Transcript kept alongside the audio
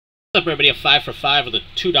What's up, everybody? A 5 for 5 with a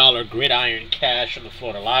 $2 gridiron cash from the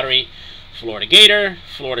Florida Lottery. Florida Gator,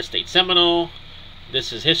 Florida State Seminole.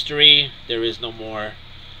 This is history. There is no more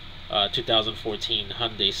 2014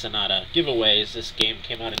 Hyundai Sonata giveaways. This game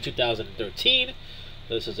came out in 2013.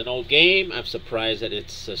 This is an old game. I'm surprised that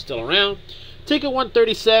it's still around. Ticket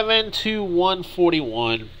 137 to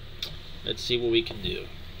 141. Let's see what we can do.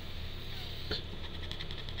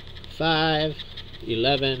 5,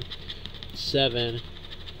 11, 7,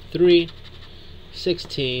 3,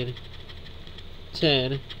 16,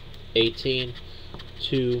 10, 18,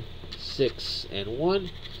 2, 6, and 1.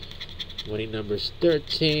 Winning numbers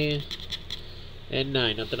 13 and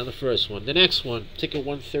 9. Nothing on the first one. The next one, ticket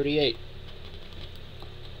 138.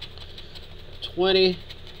 20,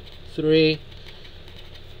 3,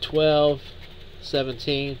 12,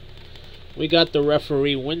 17. We got the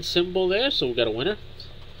referee win symbol there, so we got a winner.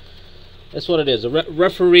 That's what it is. A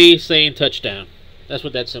referee saying touchdown. That's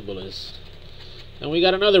what that symbol is. And we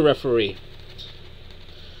got another referee.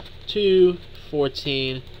 2,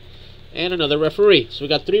 14, and another referee. So we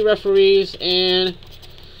got 3 referees and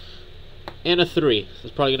a 3.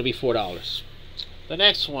 It's probably going to be $4. The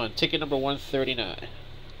next one, ticket number 139.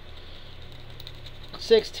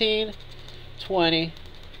 16, 20,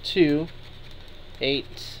 2, 8,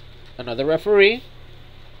 another referee.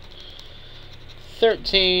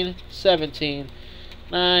 13, 17,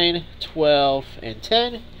 9, 12, and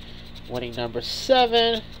 10. Winning number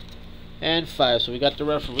 7 and 5. So we got the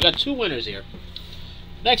referee. We got 2 winners here.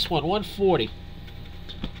 Next one, 140.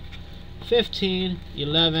 15,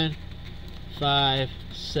 11, 5,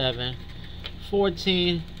 7,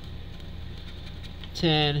 14,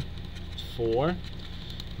 10, 4,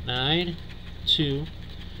 9, 2,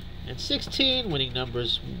 and 16. Winning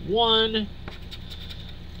numbers 1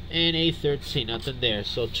 and a 13. Nothing there.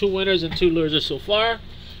 So 2 winners and 2 losers so far.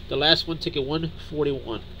 The last one, ticket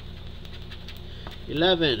 141.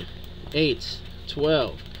 11, 8,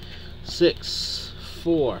 12, 6,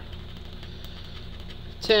 4,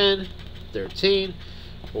 10, 13,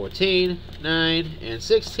 14, 9, and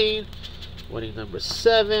 16. Winning number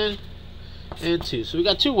 7 and 2. So we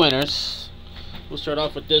got 2 winners. We'll start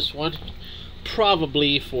off with this one.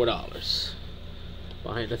 Probably $4.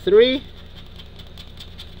 Behind the 3,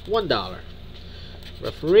 $1.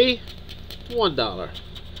 Referee, $1.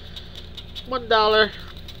 $1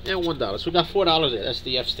 and $1. So we got $4 there. That's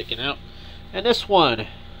the F sticking out. And this one,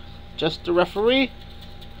 just the referee,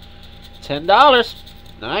 $10.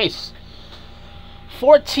 Nice.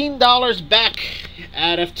 $14 back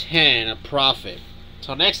out of 10, a profit.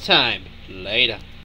 Till next time, later.